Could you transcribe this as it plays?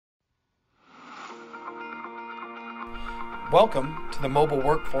Welcome to the Mobile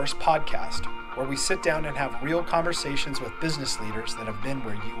Workforce Podcast, where we sit down and have real conversations with business leaders that have been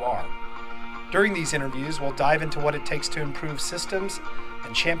where you are. During these interviews, we'll dive into what it takes to improve systems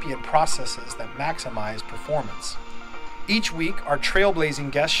and champion processes that maximize performance. Each week, our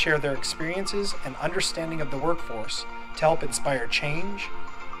trailblazing guests share their experiences and understanding of the workforce to help inspire change,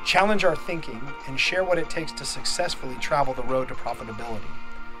 challenge our thinking, and share what it takes to successfully travel the road to profitability.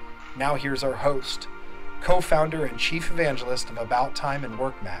 Now here's our host, co-founder and chief evangelist of About Time and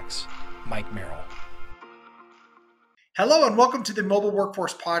WorkMax, Mike Merrill. Hello and welcome to the Mobile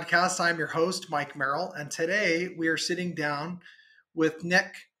Workforce Podcast. I'm your host, Mike Merrill, and today we are sitting down with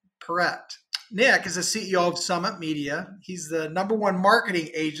Nick Peret. Nick is the CEO of Summit Media. He's the number one marketing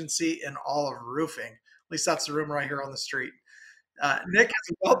agency in all of roofing. At least that's the rumor I hear on the street. Nick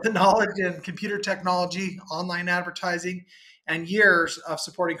has a wealth of knowledge in computer technology, online advertising, and years of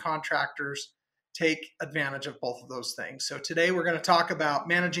supporting contractors take advantage of both of those things. So today we're going to talk about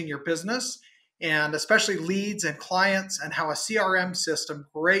managing your business and especially leads and clients and how a CRM system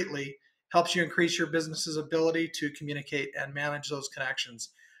greatly helps you increase your business's ability to communicate and manage those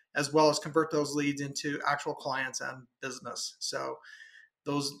connections, as well as convert those leads into actual clients and business. So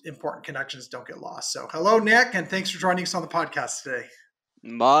those important connections don't get lost. So hello, Nick, and thanks for joining us on the podcast today.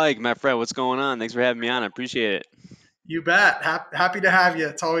 Mike, my friend, what's going on? Thanks for having me on. I appreciate it. You bet. Happy to have you.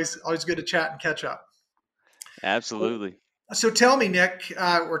 It's always good to chat and catch up. Absolutely. So tell me, Nick,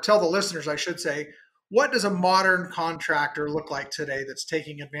 or tell the listeners, I should say, what does a modern contractor look like today that's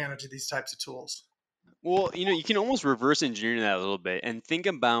taking advantage of these types of tools? Well, you can almost reverse engineer that a little bit and think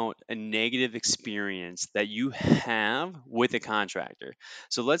about a negative experience that you have with a contractor.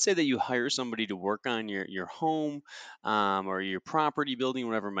 So let's say that you hire somebody to work on your home or your property building,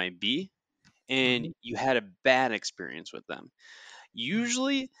 whatever it might be, and Mhm. you had a bad experience with them.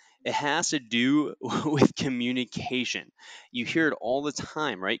 Usually it has to do with communication. You hear it all the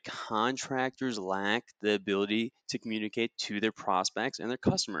time, right? Contractors lack the ability to communicate to their prospects and their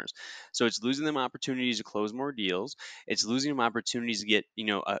customers. So it's losing them opportunities to close more deals. It's losing them opportunities to get,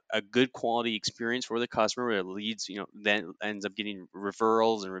 a good quality experience for the customer where it leads, then ends up getting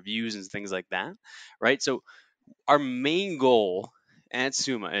referrals and reviews and things like that, right? So our main goal at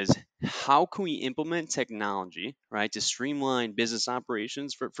Suma is how can we implement technology, right, to streamline business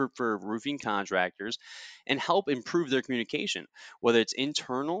operations for roofing contractors and help improve their communication, whether it's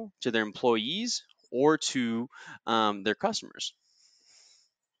internal to their employees or to their customers.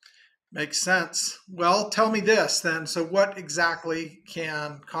 Makes sense. Well, tell me this then. So what exactly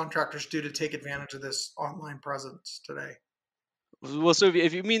can contractors do to take advantage of this online presence today? Well, so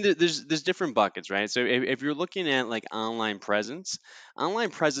if you mean that there's different buckets, right? So if you're looking at like online presence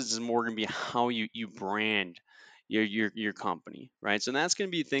is more going to be how you brand your company, right? So that's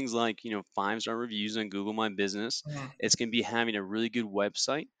going to be things like 5-star reviews on Google My Business. Mm. It's going to be having a really good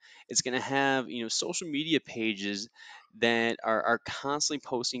website. It's going to have social media pages that are constantly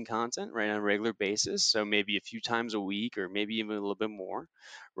posting content right on a regular basis. So maybe a few times a week or maybe even a little bit more,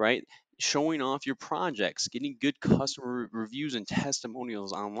 right? Showing off your projects, getting good customer reviews and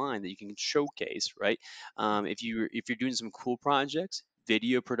testimonials online that you can showcase, right? If you're doing some cool projects,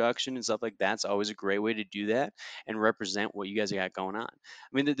 video production and stuff like that's always a great way to do that and represent what you guys got going on.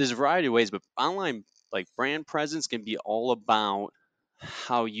 I mean, there's a variety of ways, but online like brand presence can be all about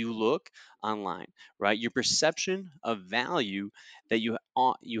how you look online, right? Your perception of value that you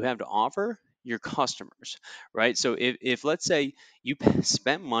have to offer your customers, right? So if let's say you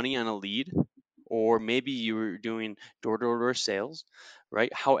spent money on a lead, or maybe you were doing door-to-door sales,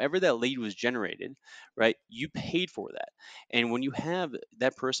 right? However that lead was generated, right? You paid for that. And when you have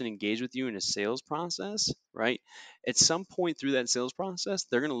that person engage with you in a sales process, right? At some point through that sales process,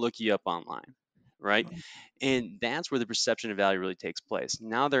 they're going to look you up online, right? And that's where the perception of value really takes place.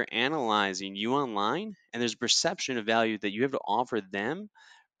 Now they're analyzing you online, and there's a perception of value that you have to offer them,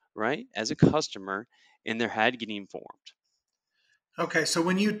 right, as a customer, in their head getting formed. Okay, so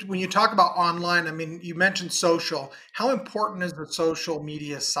when you talk about online, I mean, you mentioned social. How important is the social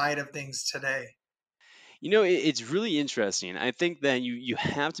media side of things today? It's really interesting. I think that you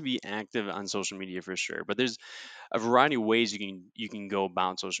have to be active on social media for sure, but there's a variety of ways you can go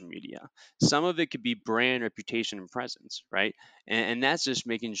about social media. Some of it could be brand reputation and presence, right? And that's just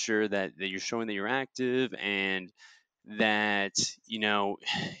making sure that you're showing that you're active and that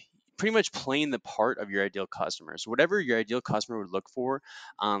pretty much playing the part of your ideal customer. So whatever your ideal customer would look for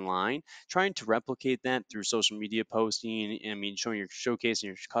online, trying to replicate that through social media posting. I mean, showcasing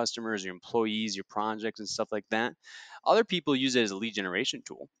your customers, your employees, your projects, and stuff like that. Other people use it as a lead generation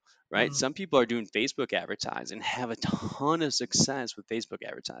tool, right? Mm, Some people are doing Facebook advertising and have a ton of success with Facebook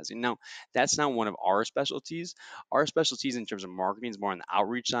advertising. Now, that's not one of our specialties. Our specialties in terms of marketing is more on the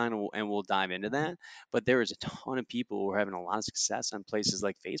outreach side, and we'll dive into that. But there is a ton of people who are having a lot of success on places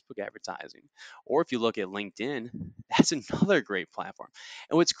like Facebook advertising. Or if you look at LinkedIn, that's another great platform.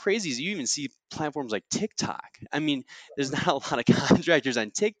 And what's crazy is you even see platforms like TikTok. I mean, there's not a lot of contractors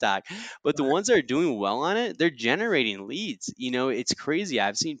on TikTok, but the right. ones that are doing well on it, they're generating leads. It's crazy.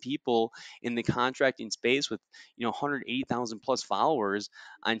 I've seen people in the contracting space with 180,000 plus followers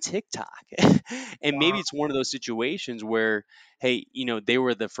on TikTok. And maybe Wow. it's one of those situations where, hey, they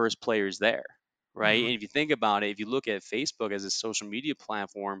were the first players there. Right. Mm, And if you think about it, if you look at Facebook as a social media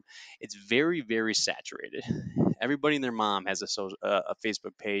platform, it's very, very saturated. Everybody and their mom has a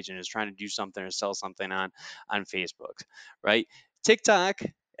Facebook page and is trying to do something or sell something on Facebook, right? TikTok,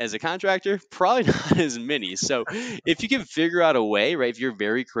 as a contractor, probably not as many. So if you can figure out a way, right? If you're a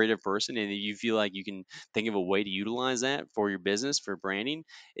very creative person and you feel like you can think of a way to utilize that for your business, for branding,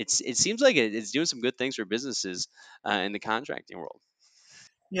 it seems like it's doing some good things for businesses in the contracting world.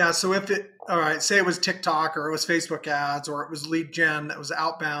 yeah. So if it, all right, say it was TikTok or it was Facebook ads or it was lead gen that was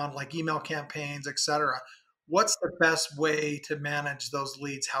outbound, like email campaigns, et cetera. What's the best way to manage those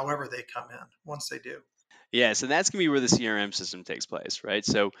leads, however they come in once they do? Yeah, so that's gonna be where the CRM system takes place, right?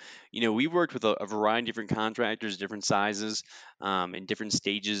 So, we worked with a variety of different contractors, different sizes, and different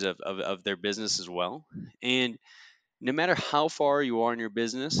stages of their business as well. And no matter how far you are in your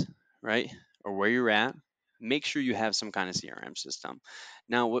business, right, or where you're at, make sure you have some kind of CRM system.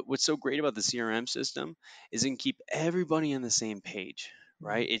 Now, what's so great about the CRM system is it can keep everybody on the same page, Mm,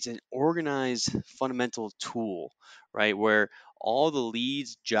 right? It's an organized, fundamental tool, right, where all the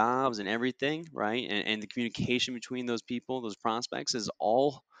leads, jobs, and everything, right, and the communication between those people, those prospects, is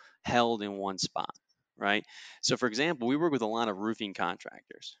all held in one spot. Right. So, for example, we work with a lot of roofing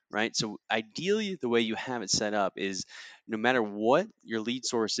contractors, right? So, ideally, the way you have it set up is no matter what your lead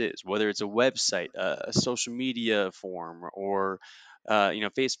source is, whether it's a website, a social media form, or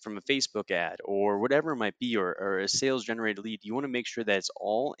from a Facebook ad, or whatever it might be, or a sales generated lead, you want to make sure that it's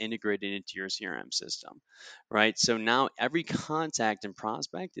all integrated into your CRM system, right? So now every contact and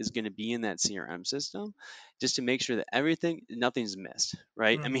prospect is going to be in that CRM system, just to make sure that nothing's missed,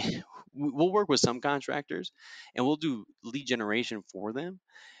 right? I mm. mean, we'll work with some contractors, and we'll do lead generation for them,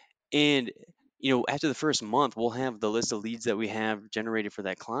 and after the first month, we'll have the list of leads that we have generated for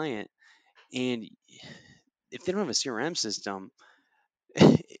that client. And if they don't have a CRM system,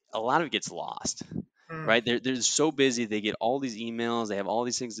 a lot of it gets lost, Mm. right? They're so busy, they get all these emails, they have all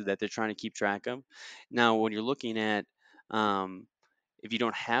these things that they're trying to keep track of. Now, when you're looking at, um, if you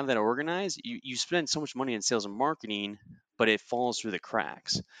don't have that organized, you spend so much money on sales and marketing, but it falls through the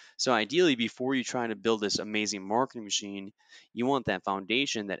cracks. So ideally, before you try to build this amazing marketing machine, you want that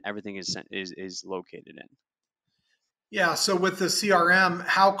foundation that everything is located in. Yeah. So with the CRM,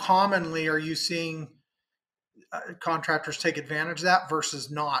 how commonly are you seeing contractors take advantage of that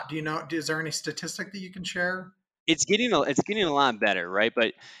versus not? Do you know? Is there any statistic that you can share? It's getting a lot better, right?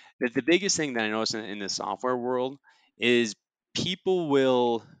 But the biggest thing that I notice in the software world is people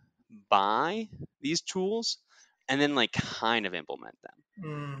will buy these tools and then like kind of implement them.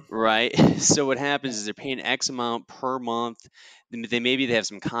 Mm, Right. So what happens is they're paying X amount per month. Then they have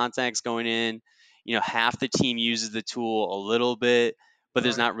some contacts going in. Half the team uses the tool a little bit, but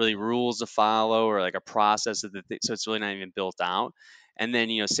there's right. not really rules to follow or like a process so it's really not even built out. And then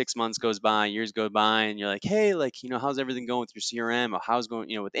 6 months goes by, years go by, and you're like, hey, like how's everything going with your CRM, or how's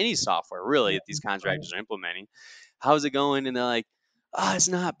going with any software really that these Right. contractors are implementing? How's it going? And they're like, oh, it's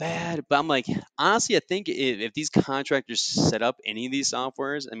not bad. But I'm like, honestly, I think if these contractors set up any of these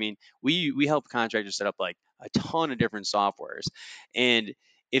softwares, I mean, we help contractors set up like a ton of different softwares, and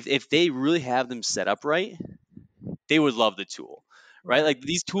if they really have them set up right, they would love the tool, right? Right. Like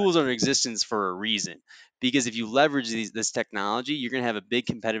these tools are in existence for a reason. Because if you leverage this technology, you're going to have a big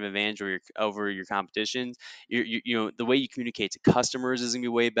competitive advantage over your competition. The way you communicate to customers is going to be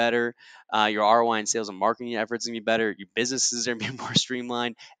way better. Your ROI and sales and marketing efforts are going to be better. Your businesses are going to be more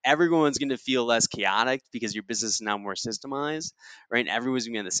streamlined. Everyone's going to feel less chaotic because your business is now more systemized, right? And everyone's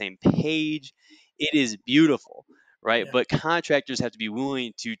going to be on the same page. It is beautiful, right? Yeah. But contractors have to be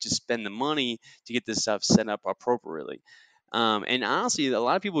willing to spend the money to get this stuff set up appropriately. And honestly, a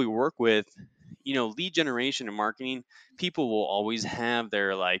lot of people we work with, lead generation and marketing, people will always have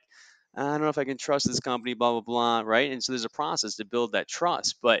their like, I don't know if I can trust this company, blah, blah, blah, right? And so there's a process to build that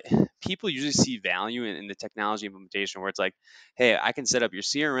trust. But people usually see value in the technology implementation where it's like, hey, I can set up your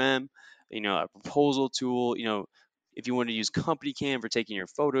CRM, a proposal tool, if you want to use company cam for taking your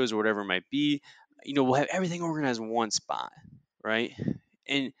photos or whatever it might be, we'll have everything organized in one spot, right?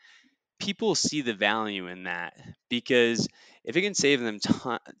 And people see the value in that because if it can save them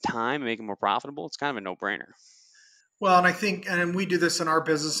time and make it more profitable, it's kind of a no-brainer. Well, and I think, and we do this in our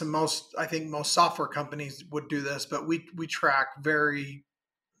business, and I think most software companies would do this, but we track very,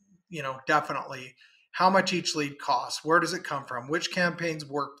 definitely how much each lead costs, where does it come from, which campaigns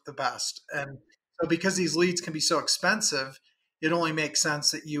work the best, and so because these leads can be so expensive, it only makes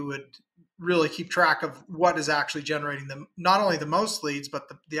sense that you would really keep track of what is actually generating them, not only the most leads, but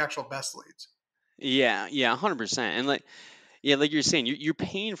the actual best leads. Yeah, yeah, 100%. And like, yeah, like you're saying, you're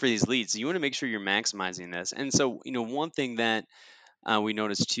paying for these leads. So you want to make sure you're maximizing this. And so, one thing that we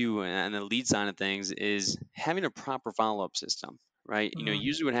noticed too on the lead side of things is having a proper follow-up system, right? Mhm.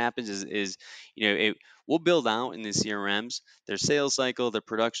 Usually what happens is we'll build out in the CRMs their sales cycle, their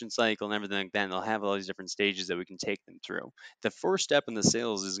production cycle, and everything like that. And they'll have all these different stages that we can take them through. The first step in the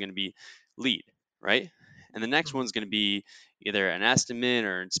sales is going to be lead, right? And the next Mhm. one's going to be either an estimate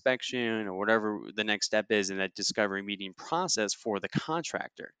or inspection or whatever the next step is in that discovery meeting process for the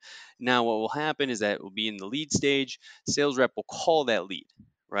contractor. Now, what will happen is that it will be in the lead stage. Sales rep will call that lead,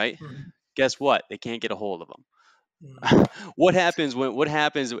 right? Mhm. Guess what? They can't get a hold of Mhm. them. What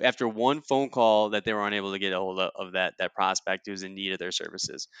happens after one phone call that they were unable to get a hold of that prospect who's in need of their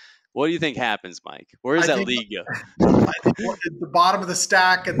services? What do you think happens, Mike? Where does I that think lead I go? think we're at the bottom of the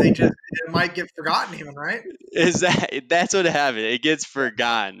stack, and it might get forgotten even, right? Is that's what happened? It gets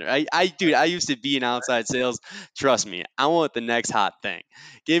forgotten. Dude, I used to be in outside sales. Trust me, I want the next hot thing.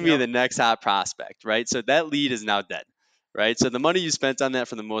 Give me Yep. the next hot prospect, right? So that lead is now dead, right? So the money you spent on that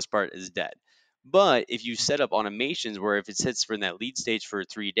for the most part is dead. But if you set up automations where if it sits for in that lead stage for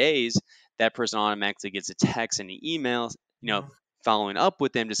 3 days, that person automatically gets a text and an email, Mhm. following up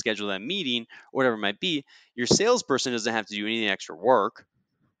with them to schedule that meeting or whatever it might be. Your salesperson doesn't have to do any extra work,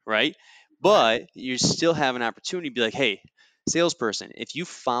 right? Right. But you still have an opportunity to be like, hey, salesperson, if you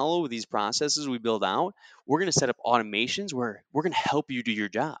follow these processes we build out, we're going to set up automations where we're going to help you do your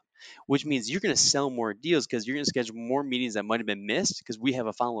job, which Mhm. means you're going to sell more deals because you're going to schedule more meetings that might have been missed because we have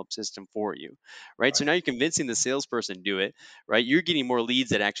a follow up system for you, right? So Right. now you're convincing the salesperson to do it, right? You're getting more leads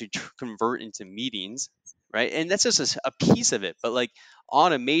that actually convert into meetings. Right. And that's just a piece of it. But like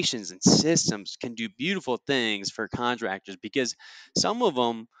automations and systems can do beautiful things for contractors because some of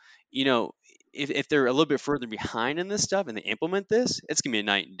them, you know, if they're a little bit further behind in this stuff and they implement this, it's gonna be a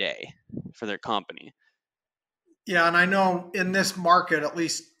night and day for their company. Yeah, and I know in this market, at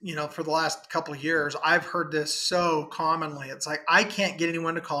least for the last couple of years, I've heard this so commonly. It's like I can't get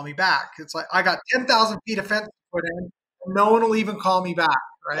anyone to call me back. It's like I got 10,000 feet of fence to put in, and no one will even call me back.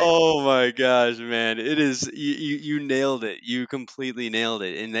 Right? Oh my gosh, man! It is you nailed it. You completely nailed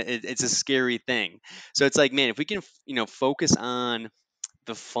it, and it's a scary thing. So it's like, man, if we can focus on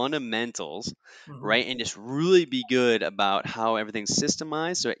the fundamentals, Hmm. right, and just really be good about how everything's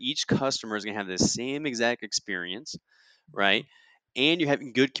systemized, so that each customer is gonna have the same exact experience, right? And you're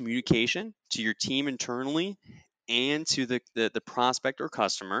having good communication to your team internally and to the prospect or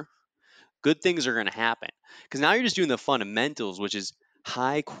customer, good things are going to happen. Because now you're just doing the fundamentals, which is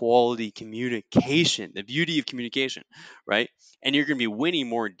high quality communication, the beauty of communication, right? And you're going to be winning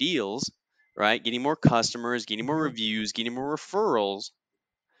more deals, right? Getting more customers, getting more Hmm. reviews, getting more referrals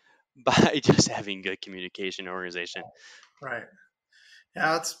by just having good communication organization. Right.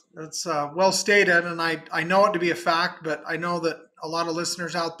 Yeah, it's well stated, and I know it to be a fact, but I know that a lot of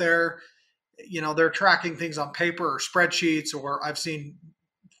listeners out there, they're tracking things on paper or spreadsheets, or I've seen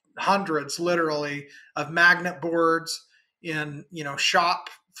hundreds literally of magnet boards in shop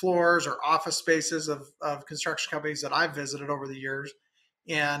floors or office spaces of construction companies that I've visited over the years,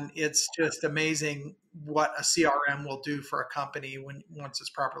 and it's just amazing what a CRM will do for a company when once it's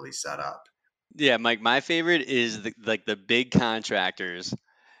properly set up. Yeah, Mike, my favorite is the big contractors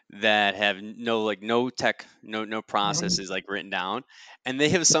that have no tech, no Mhm. processes like written down, and they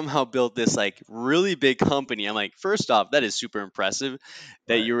have somehow built this like really big company. I'm like, first off, that is super impressive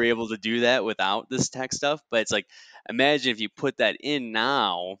that Right. you were able to do that without this tech stuff. But it's like, imagine if you put that in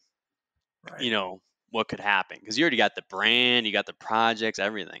now, Right. you know what could happen because you already got the brand, you got the projects,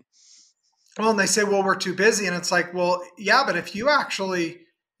 everything. Well, and they say, well, we're too busy. And it's like, well, yeah, but if you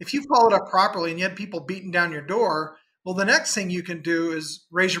followed up properly and you had people beating down your door, well, the next thing you can do is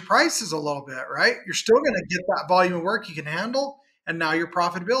raise your prices a little bit, right? You're still going to get that volume of work you can handle. And now your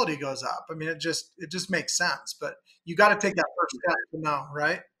profitability goes up. I mean, it just makes sense, but you got to take that first step to know,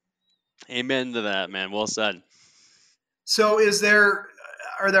 right? Amen to that, man. Well said. So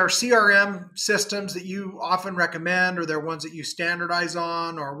are there CRM systems that you often recommend? Or are there ones that you standardize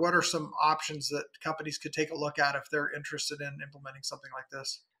on? Or what are some options that companies could take a look at if they're interested in implementing something like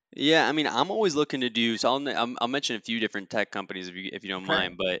this? Yeah, I mean, I'm always looking to do so. I'll mention a few different tech companies if you don't Okay.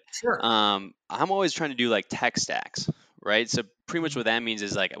 mind, but Sure. I'm always trying to do like tech stacks, right? So pretty much Mhm. what that means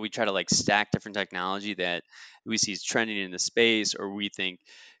is like we try to like stack different technology that we see is trending in the space, or we think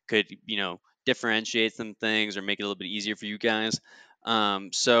could differentiate some things or make it a little bit easier for you guys.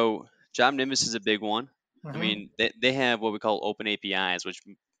 So Job Nimbus is a big one. I Mhm. mean, they have what we call open APIs, which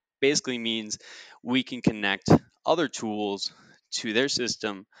basically means we can connect other tools to their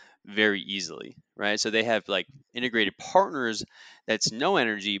system very easily, right? So they have like integrated partners that's no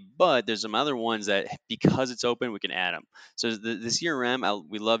energy, but there's some other ones that because it's open, we can add them. So the CRM,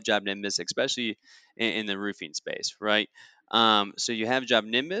 we love Job Nimbus, especially in the roofing space, right? So you have Job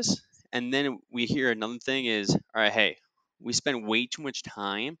Nimbus, and then we hear another thing is, all right, hey, we spend way too much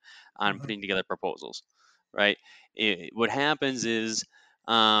time on Mhm. putting together proposals, right? What happens is,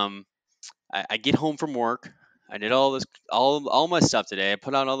 um, I get home from work. I did all this, all my stuff today. I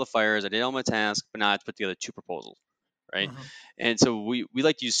put out all the fires. I did all my tasks, but now I have to put together two proposals, right? Mhm. And so we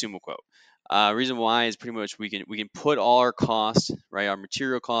like to use Sumo Quote. Reason why is pretty much we can put all our costs, right, our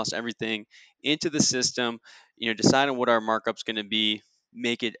material costs, everything into the system. Decide on what our markup's going to be.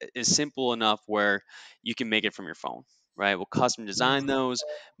 Make it as simple enough where you can make it from your phone, right? We'll custom design Mhm. those,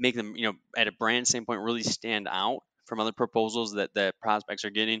 make them, at a brand standpoint, really stand out from other proposals that prospects are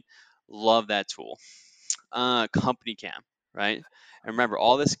getting. Love that tool. Company Cam, right? And remember,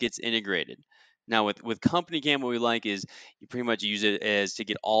 all this gets integrated. Now, with Company Cam, what we like is you pretty much use it as to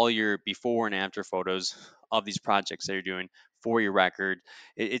get all your before and after photos of these projects that you're doing for your record.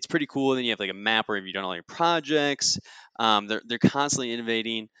 It's pretty cool. Then you have like a map where you've done all your projects. They're constantly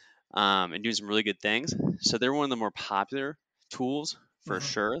innovating and doing some really good things. So they're one of the more popular tools for Mhm.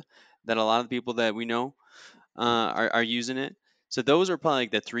 sure that a lot of the people that we know are using it. So those are probably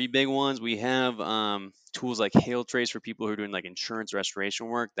like the three big ones. We have tools like Hail Trace for people who are doing like insurance restoration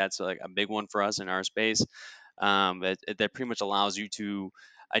work. That's like a big one for us in our space. That pretty much allows you to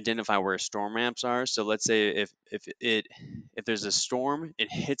identify where storm ramps are. So let's say if there's a storm, it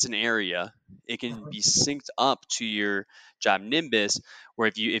hits an area, it can Mhm. be synced up to your Job Nimbus,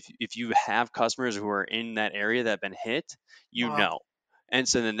 where if you have customers who are in that area that have been hit, you Wow. know. And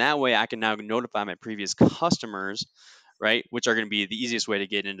so then that way I can now notify my previous customers, right, which are going to be the easiest way to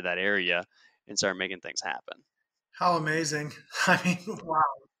get into that area and start making things happen. How amazing. I mean, wow.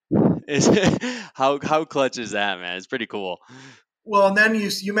 Is how clutch is that, man? It's pretty cool. Well, and then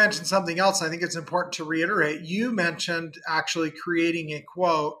you mentioned something else. I think it's important to reiterate. You mentioned actually creating a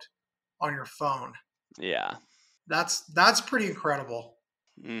quote on your phone. Yeah. That's pretty incredible.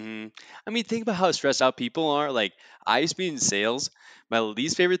 I mean, think about how stressed out people are. Like, I used to be in sales. My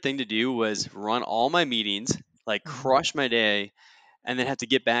least favorite thing to do was run all my meetings, like Mhm. crush my day, and then have to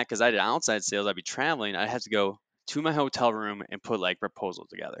get back because I did outside sales. I'd be traveling. I'd have to go to my hotel room and put like proposals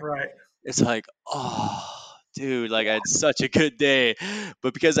together. Right. It's like, oh, dude, like I had such a good day,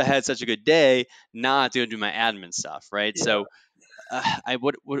 but because I had such a good day, now I have to go do my admin stuff, right? Yeah. So, I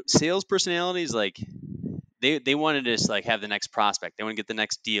what sales personalities like they want to just like have the next prospect. They want to get the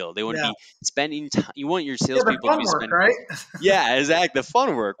next deal. They want to Yeah. be spending time. You want your Yeah. The salespeople to fun be work, spending. right? Yeah, exactly. The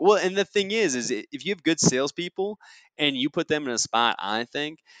fun work. Well, and the thing is if you have good salespeople and you put them in a spot, I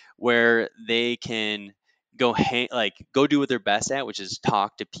think, where they can go do what they're best at, which is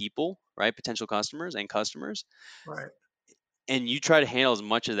talk to people, right? Potential customers and customers, Right. and you try to handle as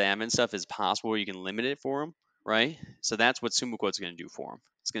much of the admin stuff as possible where you can limit it for them, right? So that's what Sumo Quote's going to do for them.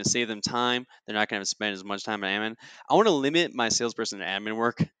 It's going to save them time. They're not going to spend as much time on admin. I want to limit my salesperson to admin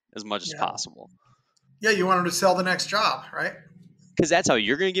work as much as Yeah. possible Yeah. You want them to sell the next job, right? because that's how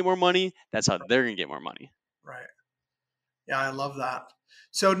you're going to get more money. That's how they're going to get more money. Right. Yeah, I love that.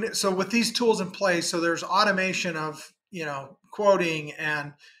 So with these tools in place, so there's automation of quoting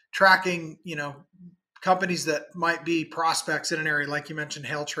and tracking companies that might be prospects in an area, like you mentioned,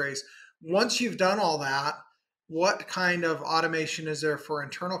 Hail Trace. Once you've done all that, what kind of automation is there for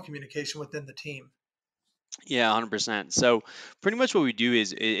internal communication within the team? Yeah, 100%. So pretty much what we do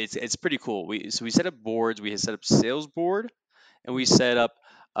is it's pretty cool. We set up boards. We set up sales board and we Mhm. set up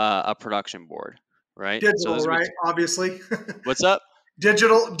a production board, right? So Digital, those are right? Obviously, what's up?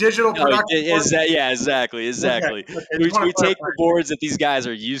 digital No, production board. yeah, exactly, Okay, exactly. okay. We Just want to we take the clarify. boards that these guys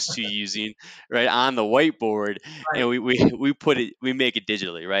are used to using, right, on the whiteboard, Right. and we make it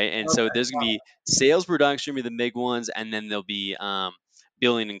digitally, right? And so Okay. there's gonna be sales production be the big ones, and then there'll be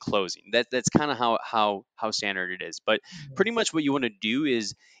billing and closing. That's kind of how standard it is. But Mhm. pretty much what you want to do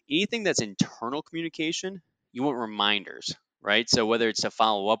is anything that's internal communication, you want reminders. Right. So whether it's to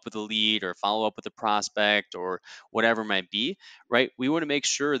follow up with a lead or follow up with a prospect or whatever it might be, right? We want to make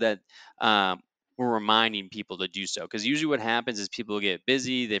sure that um, we're reminding people to do so. Because usually what happens is people get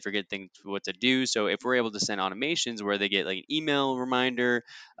busy, they forget things what to do. So if we're able to send automations where they get like an email reminder,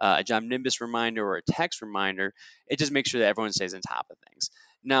 a job nimbus reminder, or a text reminder, it just makes sure that everyone stays on top of things.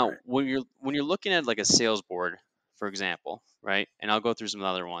 Now, Right. when you're looking at like a sales board, for example, right? And I'll go through some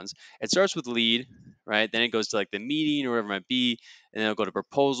other ones. It starts with lead, right? Then it goes to like the meeting or whatever it might be, and then it'll go to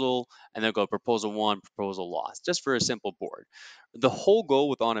proposal, and then it'll go proposal one, proposal lost, just for a simple board. The whole goal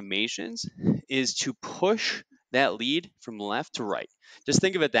with automations is to push that lead from left to right. Just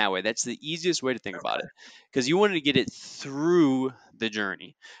think of it that way. That's the easiest way to think about it, Okay. because you want to get it through the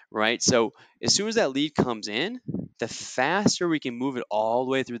journey, right? So as soon as that lead comes in, the faster we can move it all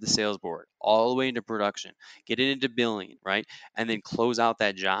the way through the sales board, all the way into production, get it into billing, right? And then close out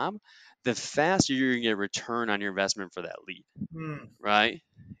that job, the faster you're going to get a return on your investment for that lead, Hmm. right?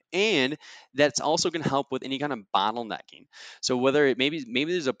 And that's also going to help with any kind of bottlenecking. So whether it maybe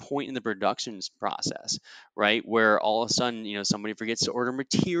there's a point in the production process, right, where all of a sudden somebody forgets to order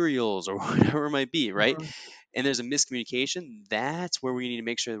materials or whatever it might be, right, Mhm. and there's a miscommunication, that's where we need to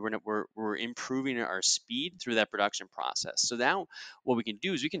make sure that we're improving our speed through that production process. So now what we can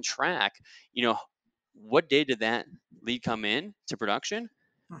do is we can track, you know, what day did that lead come in to production?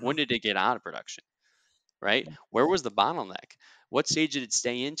 When Mhm. did it get out of production? Right? Where was the bottleneck? What stage did it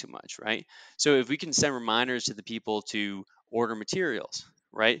stay in too much? Right? So if we can send reminders to the people to order materials,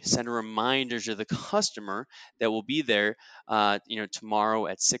 right? Send a reminder to the customer that will be there, tomorrow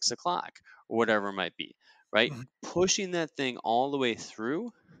at 6 o'clock or whatever it might be, right? Mhm. Pushing that thing all the way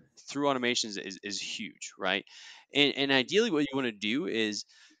through automations is huge, right? And ideally, what you want to do is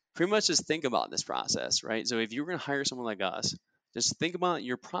pretty much just think about this process, right? So if you're going to hire someone like us, just think about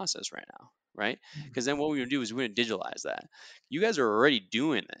your process right now, right? Mhm. Because then what we're going to do is we're going to digitalize that. You guys are already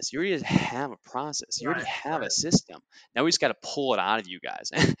doing this. You already have a process. You already Right. have a Right. system. Now we just got to pull it out of you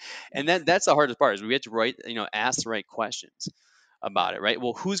guys, and that's the hardest part is we have to ask the right questions about Right. it, right?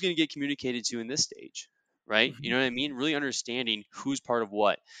 Well, who's going to get communicated to in this stage, right? You Mhm. know what I mean? Really understanding who's part of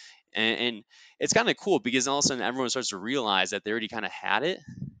what, and it's kind of cool because all of a sudden everyone starts to realize that they already kind of had it,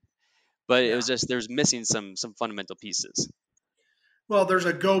 but it was Yeah. just there's missing some fundamental pieces. Well, there's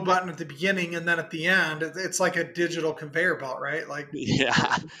a go button at the beginning, and then at the end, it's like a digital conveyor belt, right? Like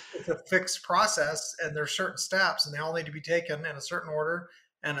Yeah. it's a fixed process, and there's certain steps, and they all need to be taken in a certain order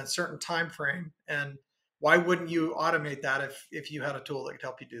and a certain time frame. And why wouldn't you automate that if you had a tool that could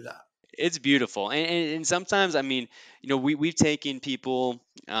help you do that? It's beautiful, and sometimes I mean, we've taken people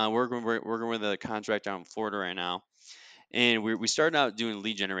working with a contractor out in Florida right now, and we started out doing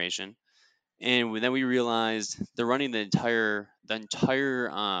lead generation, and then we realized they're running the entire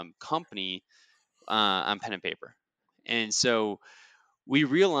company on pen and paper, and so we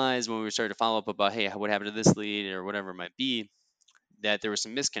realized when we started to follow up about, hey, what happened to this lead or whatever it might be, that there was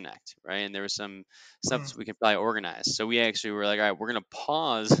some misconnect, right? And there was some stuff Mm. we could probably organize. So we actually were like, all right, we're going to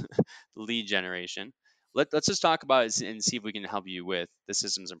pause the lead generation. Let's just talk about it and see if we can help you with the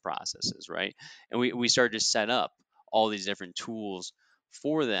systems and processes, right? And we started to set up all these different tools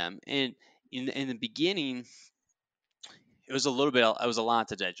for them. And in the beginning, it was a lot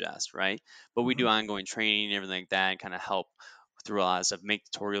to digest, right? But we do Mhm. ongoing training and everything like that and kind of help through a lot of stuff, make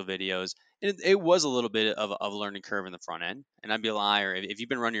tutorial videos. And it was a little bit of a learning curve in the front end. And I'd be a liar. If you've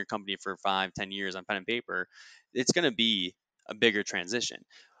been running your company for 5, 10 years on pen and paper, it's going to be a bigger transition.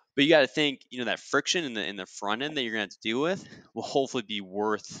 But you got to think, that friction in the front end that you're going to have to deal with will hopefully be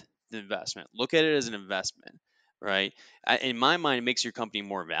worth the investment. Look at it as an investment, right? In my mind, it makes your company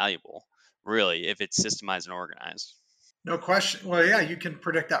more valuable, really, if it's systemized and organized. No question. Well, yeah, you can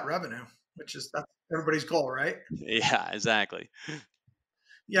predict that revenue, which is that's everybody's goal, right? Yeah, exactly.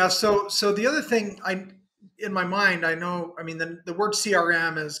 Yeah. So the other thing in my mind, I know, I mean, the word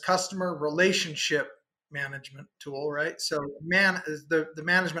CRM is customer relationship management tool, right? So man is the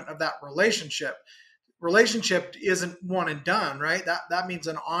management of that relationship. Relationship isn't one and done, right? That means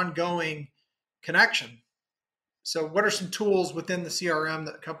an ongoing connection. So what are some tools within the CRM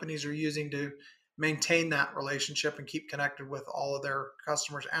that companies are using to maintain that relationship and keep connected with all of their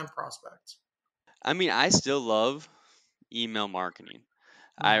customers and prospects? I mean, I still love email marketing.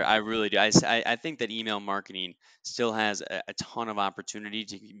 Mm. I really do. I think that email marketing still has a ton of opportunity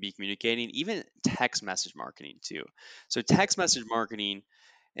to be communicating, even text message marketing too. So Right. text message marketing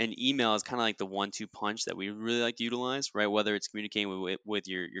and email is kind of like the one-two punch that we really like to utilize, right? Whether it's communicating with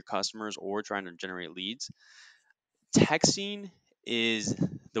your customers or trying to generate leads. Texting is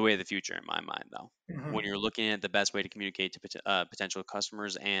the way of the future in my mind, though. When Mhm. you're looking at the best way to communicate to potential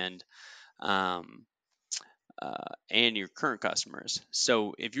customers um, and your current customers.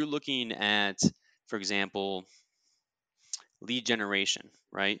 So if you're looking at, for example, lead generation,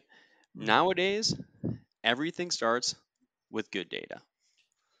 right? Mm. Nowadays, everything starts with good data.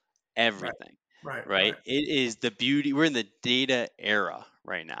 Right, Everything, right, right? right. It is the beauty. We're in the data era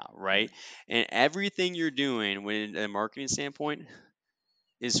right now, right? And everything you're doing when a marketing standpoint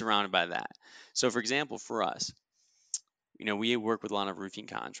is surrounded by that. So, for example, for us, we work with a lot of roofing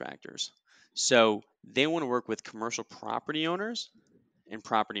contractors. So they want to work with commercial property owners and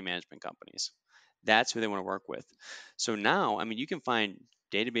property management companies. That's who they want to work with. So now, I mean, you can find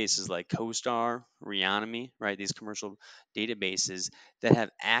databases like CoStar, Reonomy, right? These commercial databases that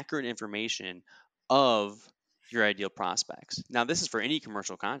have accurate information of your ideal prospects. Now, this is for any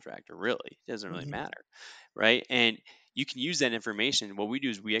commercial contractor, really. It doesn't really Mhm. matter, right? And you can use that information. What we do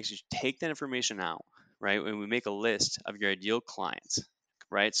is we actually take that information out, right? And we make a list of your ideal clients,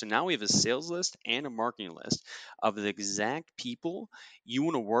 right? So now we have a sales list and a marketing list of the exact people you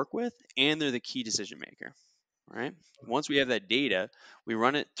want to work with, and they're the key decision maker, right? Once we have that data, we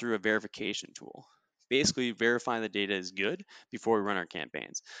run it through a verification tool. Basically, verify the data is good before we run our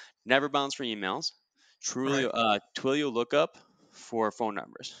campaigns. Never bounce for emails. Truly, Right. Twilio lookup for phone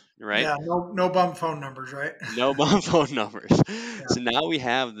numbers, right? Yeah, no bum phone numbers, right? No bomb phone numbers. Yeah, So now we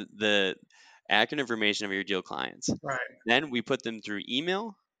have the accurate information of your deal clients. right. Then we put them through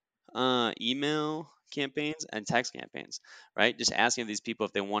email campaigns and text campaigns, right? Just asking these people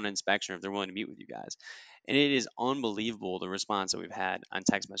if they want an inspection or if they're willing to meet with you guys. And it is unbelievable the response that we've had on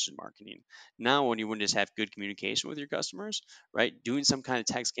text message marketing. Now, when you want to just have good communication with your customers, right? Doing some kind of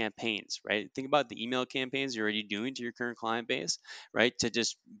text campaigns, right? Think about the email campaigns you're already doing to your current client base, right? To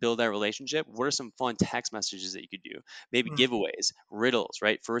just build that relationship. What are some fun text messages that you could do? Maybe Mm, giveaways, riddles,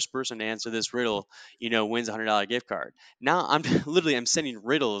 right? First person to answer this riddle, wins a $100 gift card. Now I'm literally I'm sending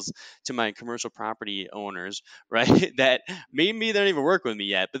riddles to my commercial property owners, right? That maybe they don't even work with me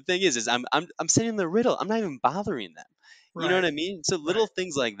yet. But the thing is I'm sending the riddle. I'm not even bothering them. You know right, what I mean? So right. little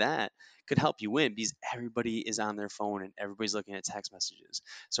things like that could help you win because everybody is on their phone and everybody's looking at text messages.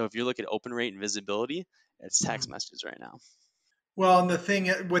 So if you look at open rate and visibility, it's text Mm. messages right now. Well, and the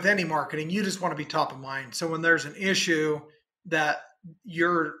thing with any marketing, you just want to be top of mind. So when there's an issue, that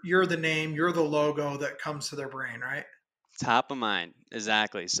you're the name, you're the logo that comes to their brain, right? Top of mind,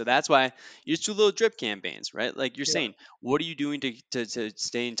 exactly. So that's why you just do little drip campaigns, right? Like you're Yeah, saying, what are you doing to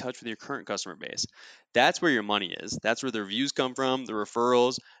stay in touch with your current customer base? That's where your money is. That's where the reviews come from, the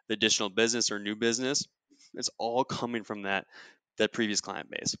referrals, the additional business or new business. It's all coming from that previous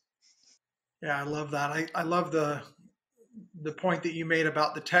client base. yeah, I love that. I love the point that you made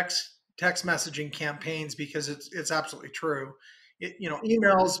about the text messaging campaigns because it's absolutely true.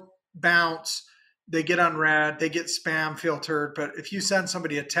 Emails bounce, they get unread, they get spam filtered, but if you send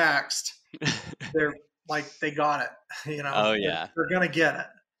somebody a text, they're like they got it. Oh they're, yeah, they're gonna get it.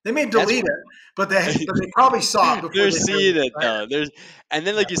 They may that's delete it, but they probably saw it before they're they deleted seeing it, it right? though. And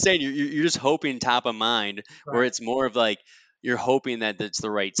then Yeah, like you're saying, you're just hoping top of mind, where right. it's more of like you're hoping that it's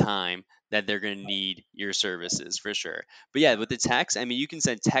the right time that they're going to need your services for sure. But yeah, with the text, I mean, you can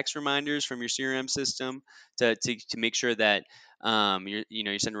send text reminders from your CRM system to make sure that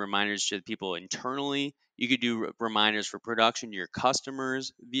you're sending reminders to people internally. You could do reminders for production to your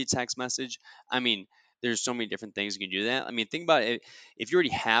customers via text message. I mean, there's so many different things you can do that. I mean, think about it. If you already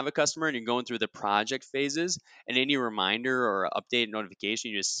have a customer and you're going through the project phases, and any reminder or update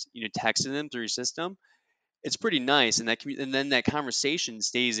notification you just texted them through your system, it's pretty nice, and and then that conversation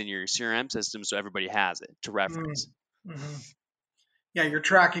stays in your CRM system so everybody has it to reference. Mm-hmm. Yeah, you're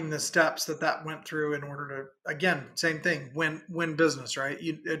tracking the steps that went through in order to, again, same thing, win business, right?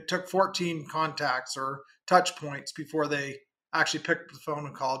 It took 14 contacts or touch points before they actually picked up the phone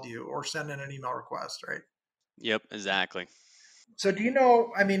and called you or sent in an email request, right? Yep, exactly. So do you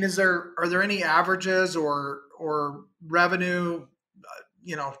know, I mean, are there any averages or revenue,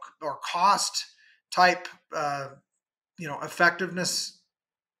 you know, or cost type, effectiveness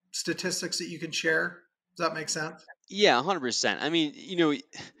statistics that you can share? Does that make sense? Yeah, 100%. I mean,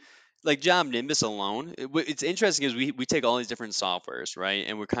 like Job Nimbus alone, it's interesting because we take all these different softwares, right?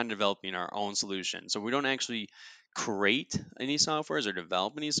 And we're kind of developing our own solution. So we don't actually create any softwares or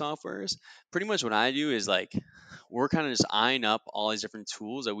develop any softwares. Pretty much what I do is like we're kind of just eyeing up all these different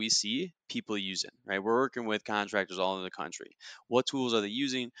tools that we see people using, right? We're working with contractors all over the country. What tools are they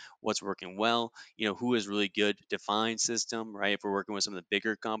using? What's working well? Who is really good defined system, right? If we're working with some of the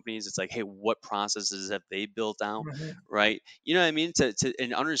bigger companies, it's like, hey, what processes have they built out, Hmm. right? You know what I mean?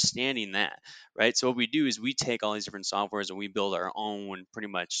 And understanding that, right? So what we do is we take all these different softwares and we build our own pretty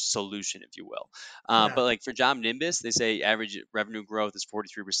much solution, if you will. Yeah. But like for Job Nimbus, they say average revenue growth is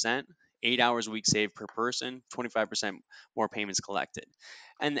 43%. 8 hours a week saved per person, 25% more payments collected,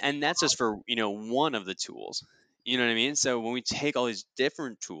 and that's just for one of the tools. You know what I mean? So when we take all these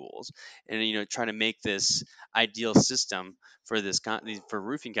different tools and try to make this ideal system for for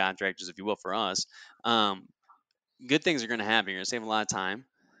roofing contractors, if you will, for us, um, good things are going to happen. You're going to save a lot of time.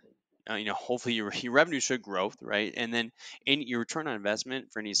 Hopefully your revenue should grow, right? And then your return on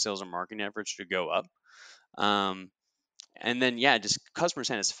investment for any sales and marketing efforts should go up. Um, and then yeah, just customer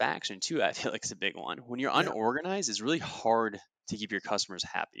satisfaction too. I feel like it's a big one. When you're Yeah. unorganized, it's really hard to keep your customers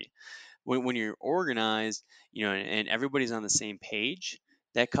happy. When you're organized, and everybody's on the same page,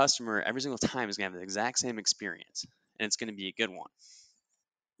 that customer every single time is going to have the exact same experience, and it's going to be a good one.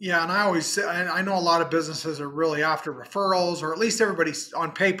 Yeah, and I always say, I know a lot of businesses are really after referrals, or at least everybody's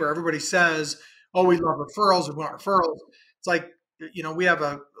on paper. Everybody says, "Oh, we love referrals. We want referrals." It's like, we have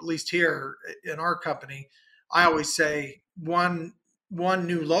at least here in our company. I always say one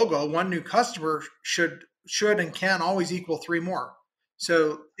new logo, one new customer should and can always equal three more.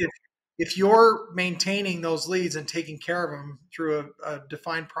 So if you're maintaining those leads and taking care of them through a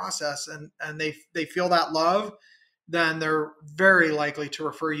defined process, and they feel that love, then they're very likely to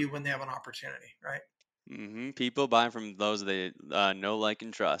refer you when they have an opportunity, right? People buy from those they know, like,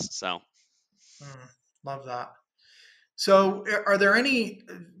 and trust. So Mm, love that. So, are there any,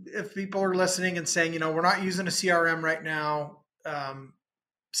 if people are listening and saying, we're not using a CRM right now,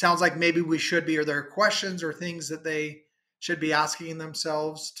 sounds like maybe we should be, are there questions or things that they should be asking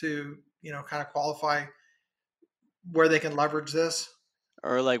themselves to, kind of qualify where they can leverage this?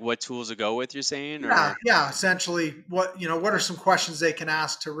 or like what tools to go with, you're saying, Yeah, or yeah. Essentially, what are some questions they can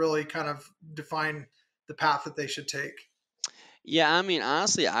ask to really kind of define the path that they should take? yeah, I mean,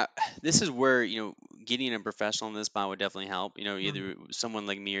 honestly, this is where getting a professional in this spot would definitely help. Mm, Either someone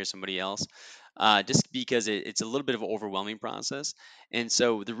like me or somebody else, just because it's a little bit of an overwhelming process. And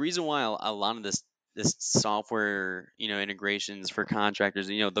so the reason why a lot of this software integrations for contractors,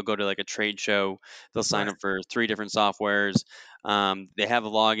 they'll go to like a trade show, they'll sign right. up for three different softwares. They have a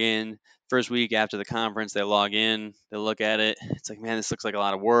login. First week after the conference, they log in, they look at it. It's like, man, this looks like a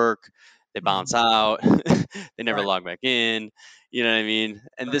lot of work. They Mhm. bounce out. They never Right. log back in. You know what I mean?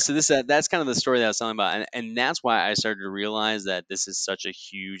 And Right. that's kind of the story that I was telling about, and that's why I started to realize that this is such a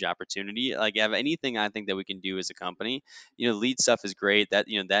huge opportunity. Like, if anything, I think that we can do as a company, lead stuff is great. That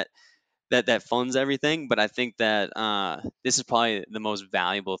that funds everything, but I think that this is probably the most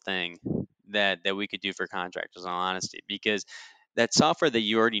valuable thing that we could do for contractors, in all honesty, because that software that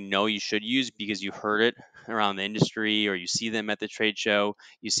you already know you should use because you heard it around the industry or you see them at the trade show,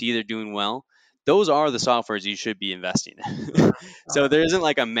 you see they're doing well. Those are the softwares you should be investing Uh, in. So uh, there isn't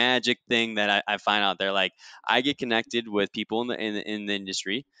like a magic thing that I find out there. Like, I get connected with people in the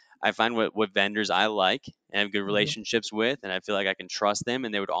industry. I find what vendors I like and have good mhm. relationships with, and I feel like I can trust them,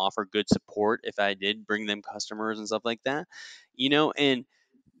 and they would offer good support if I did bring them customers and stuff like that. And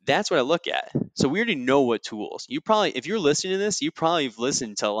that's what I look at. So we already know what tools. You probably, if you're listening to this, you probably have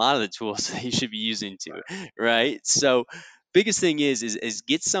listened to a lot of the tools that you should be using to, right? So biggest thing is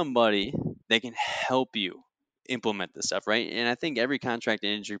get somebody that can help you implement this stuff, right? And I think every contract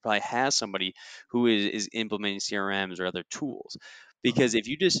industry probably has somebody who is implementing CRMs or other tools. Mhm. Because if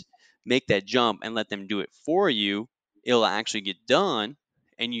you just make that jump and let them do it for you, it'll actually get done,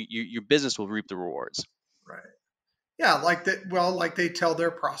 and your business will reap the rewards. Right. Yeah, like that. Well, like they tell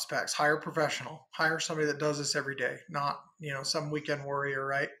their prospects, hire a professional, hire somebody that does this every day, not some weekend warrior,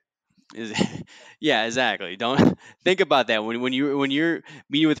 right? Is yeah, exactly. Don't think about that when you're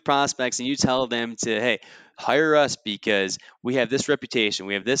meeting with prospects and you tell them to, hey, hire us because we have this reputation,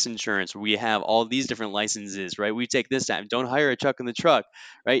 we have this insurance, we have all these different licenses, right? We take this time. Don't hire a chuck in the truck,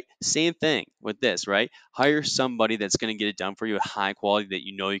 right? Same thing with this, right? Hire somebody that's going to get it done for you at high quality that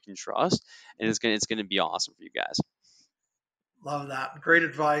you know you can trust, and it's gonna be awesome for you guys. Love that. Great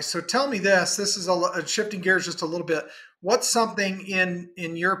advice. So tell me this. This is shifting gears just a little bit. What's something in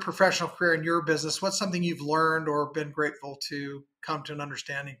your professional career in your business? What's something you've learned or been grateful to come to an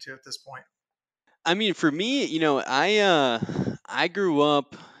understanding to at this point? I mean, for me, I grew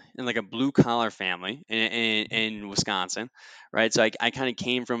up in like a blue collar family in Wisconsin, right? So I kind of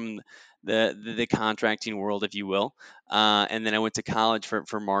came from the contracting world, if you will, and then I went to college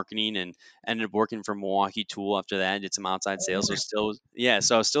for marketing and ended up working for Milwaukee Tool after that. Did some outside sales, so still, yeah,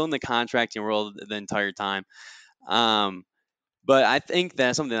 so I was still in the contracting world the entire time. Um, but I think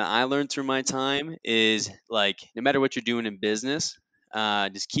that something that I learned through my time is, like, no matter what you're doing in business,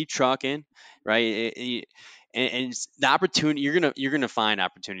 just keep trucking, right? And it's the opportunity, you're gonna find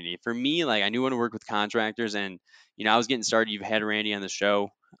opportunity. For me, like, I knew when to work with contractors, and I was getting started. You've had Randy on the show.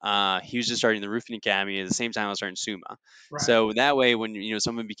 He was just starting the roofing academy at the same time I was starting Suma. Right. So that way, when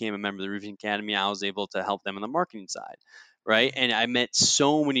someone became a member of the roofing academy, I was able to help them on the marketing side, right? And I met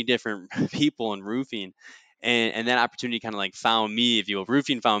so many different people in roofing, and that opportunity kind of like found me, if you will.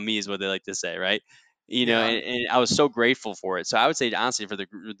 Roofing found me is what they like to say, right? Yeah. And I was so grateful for it. So I would say honestly, for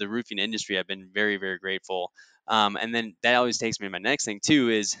the roofing industry, I've been very, very grateful. And then that always takes me to my next thing too,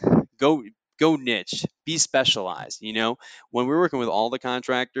 is go go niche, be specialized. When we're working with all the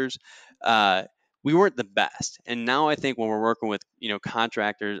contractors, uh, we weren't the best. And now I think when we're working with,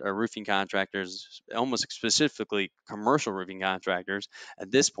 contractors or roofing contractors, almost specifically commercial roofing contractors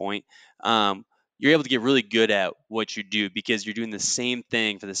at this point, you're able to get really good at what you do because you're doing the same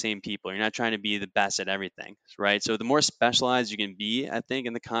thing for the same people. You're not trying to be the best at everything, right? So the more specialized you can be, I think,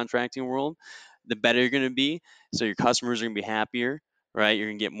 in the contracting world, the better you're going to be. So your customers are going to be happier, right? You're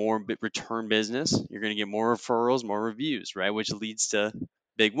going to get more return business. You're going to get more referrals, more reviews, right? Which leads to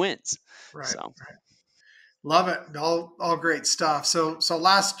big wins. Right. So Love it. All great stuff. So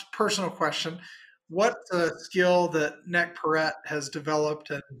last personal question. What's a skill that Nick Peret has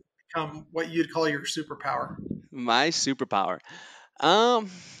developed and become what you'd call your superpower? my superpower. Um,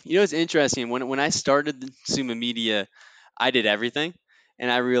 it's interesting. When I started the Suma Media, I did everything,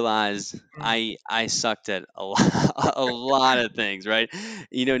 and I realized Mm, I sucked at a lot, a lot of things. Right?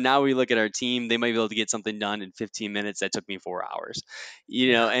 Now we look at our team; they might be able to get something done in 15 minutes. That took me 4 hours.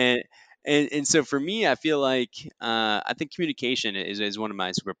 yeah. And so for me, I feel like I think communication is one of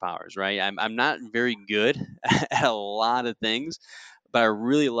my superpowers. Right? I'm not very good at a lot of things, but I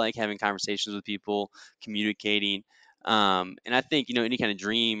really like having conversations with people, communicating. And I think any kind of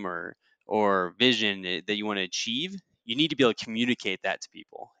dream or vision that you want to achieve, you need to be able to communicate that to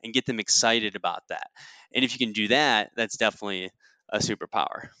people and get them excited about that. And if you can do that, that's definitely a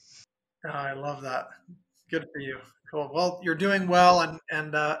superpower. I love that. Good for you. Cool. Well, you're doing well,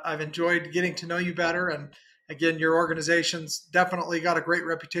 and I've enjoyed getting to know you better. And again, your organization's definitely got a great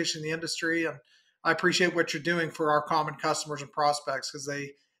reputation in the industry, and I appreciate what you're doing for our common customers and prospects because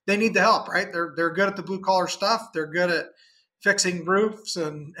they need the help, right? They're good at the blue collar stuff. They're good at fixing roofs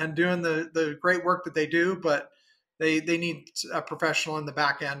and doing the great work that they do, but they need a professional in the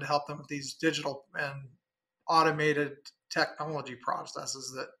back end to help them with these digital and automated technology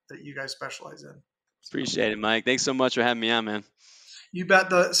processes that you guys specialize in. So Appreciate it, Mike. Thanks so much for having me on, man. you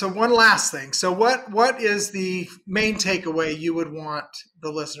bet. So one last thing. So what is the main takeaway you would want the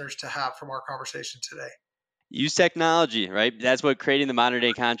listeners to have from our conversation today? Use technology, right? That's what creating the modern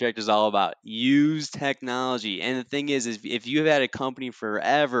day contract is all about. Use technology. And the thing is if you've had a company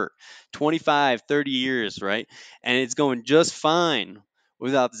forever, 25, 30 years, right? And it's going just fine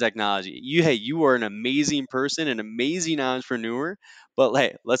without the technology. You are an amazing person, an amazing entrepreneur, but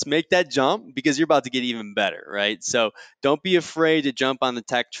hey, let's make that jump because you're about to get even better, right? So don't be afraid to jump on the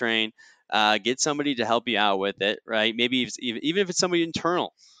tech train. Get somebody to help you out with it, right? Maybe even if it's somebody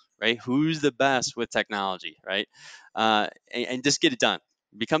internal, right? Who's the best with technology, right? And just get it done.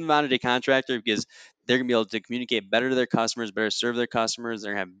 Become a modern day contractor because they're gonna be able to communicate better to their customers, better serve their customers.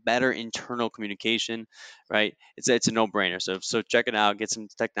 They're gonna have better internal communication, right? It's a no brainer. So check it out. Get some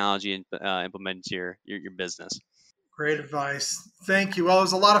technology and implement into your business. Great advice. Thank you. Well, it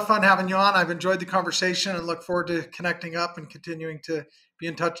was a lot of fun having you on. I've enjoyed the conversation and look forward to connecting up and continuing to be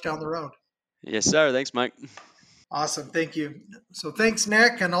in touch down the road. Yes, sir. Thanks, Mike. Awesome. Thank you. So thanks,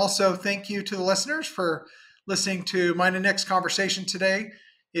 Nick. And also thank you to the listeners for listening to mine and Nick's conversation today.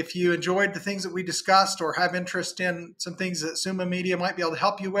 If you enjoyed the things that we discussed or have interest in some things that Suma Media might be able to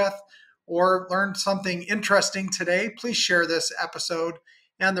help you with or learned something interesting today, please share this episode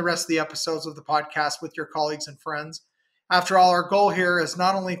and the rest of the episodes of the podcast with your colleagues and friends. After all, our goal here is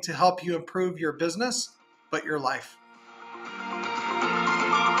not only to help you improve your business, but your life.